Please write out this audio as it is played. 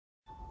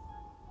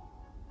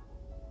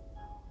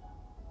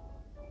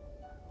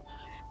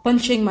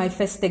Punching my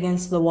fist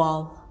against the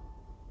wall,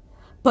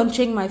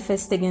 punching my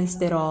fist against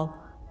it all.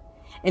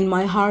 In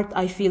my heart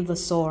I feel the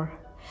sore,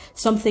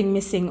 something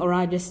missing or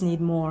I just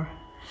need more.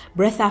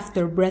 Breath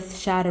after breath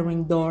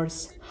shattering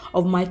doors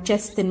of my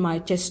chest and my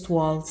chest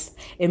walls.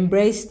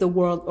 Embrace the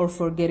world or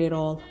forget it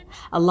all.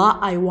 A lot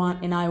I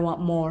want and I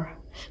want more.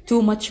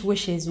 Too much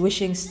wishes,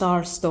 wishing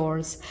star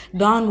stores,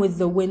 gone with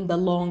the wind the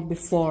long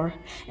before.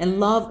 And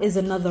love is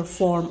another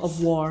form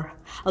of war.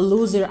 A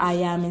loser I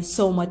am and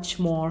so much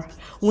more.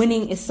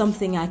 Winning is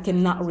something I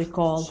cannot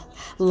recall.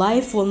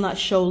 Life will not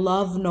show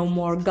love no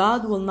more.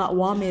 God will not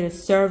want me to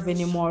serve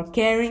anymore.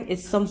 Caring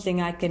is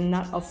something I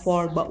cannot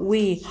afford. But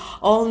we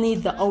all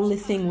need the only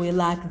thing we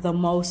lack the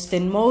most.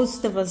 And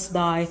most of us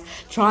die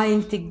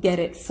trying to get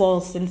it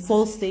false. And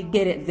falsely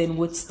get it then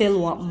would still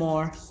want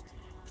more.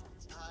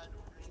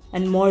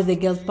 And more the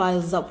guilt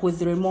piles up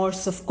with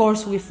remorse. Of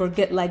course we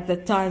forget like the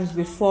times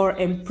before.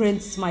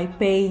 Imprints my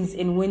pains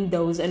in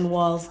windows and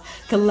walls.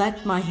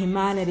 Collect my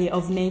humanity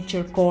of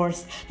nature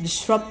course.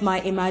 Disrupt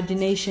my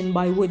imagination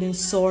by wooden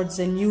swords.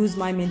 And use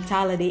my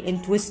mentality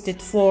in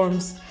twisted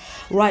forms.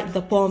 Write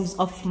the poems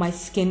off my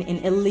skin in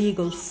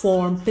illegal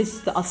form. Piss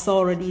the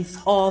authorities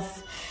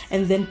off.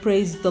 And then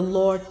praise the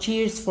Lord,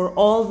 cheers for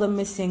all the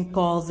missing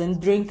calls,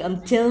 and drink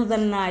until the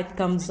night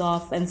comes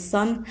off, and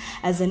sun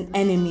as an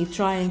enemy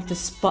trying to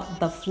spot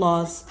the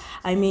flaws.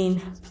 I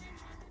mean,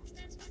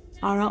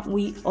 aren't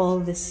we all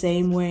the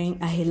same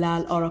wearing a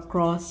hilal or a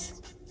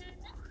cross?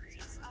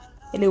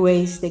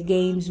 Anyways, the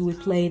games we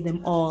play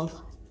them all.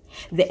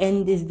 The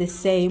end is the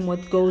same,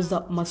 what goes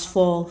up must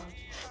fall.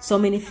 So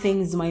many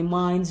things my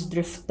minds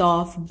drift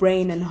off,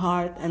 brain and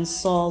heart and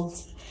soul.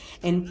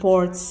 In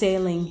port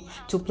sailing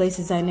to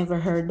places I never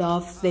heard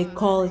of. They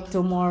call it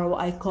tomorrow,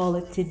 I call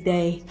it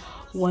today,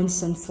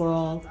 once and for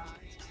all.